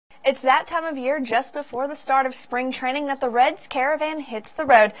It's that time of year just before the start of spring training that the Reds Caravan hits the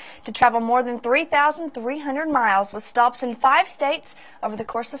road to travel more than 3,300 miles with stops in 5 states over the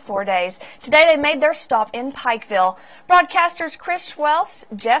course of 4 days. Today they made their stop in Pikeville. Broadcasters Chris Wells,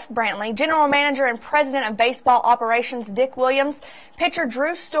 Jeff Brantley, General Manager and President of Baseball Operations Dick Williams, pitcher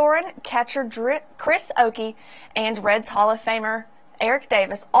Drew Storen, catcher Chris Oakey, and Reds Hall of Famer Eric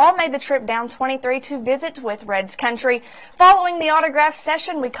Davis all made the trip down 23 to visit with Reds Country. Following the autograph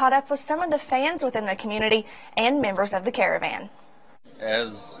session, we caught up with some of the fans within the community and members of the Caravan.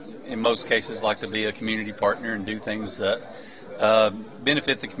 As in most cases, like to be a community partner and do things that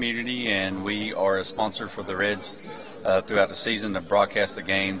benefit the community, and we are a sponsor for the Reds throughout the season to broadcast the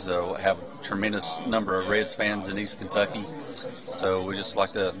games. Have a tremendous number of Reds fans in East Kentucky, so we just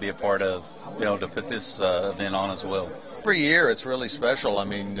like to be a part of, to put this event on as well. Every year it's really special. I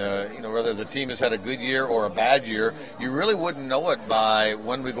mean, whether the team has had a good year or a bad year, you really wouldn't know it by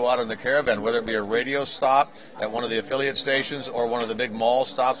when we go out on the Caravan, whether it be a radio stop at one of the affiliate stations or one of the big mall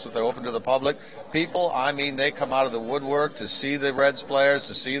stops that they're open to the public. People, they come out of the woodwork to see the Reds players,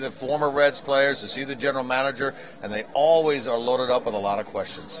 to see the former Reds players, to see the general manager, and they always are loaded up with a lot of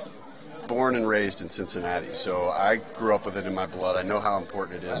questions. Born and raised in Cincinnati, so I grew up with it in my blood. I know how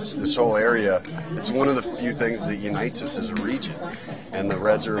important it is. This whole area, it's one of the few things that unites us as a region, and the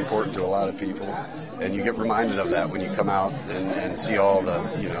Reds are important to a lot of people, and you get reminded of that when you come out and see all the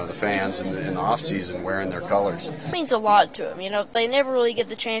the fans in the off season wearing their colors. It means a lot to them. They never really get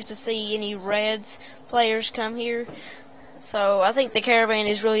the chance to see any Reds players come here, so I think the Caravan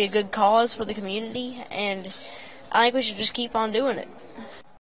is really a good cause for the community, and I think we should just keep on doing it.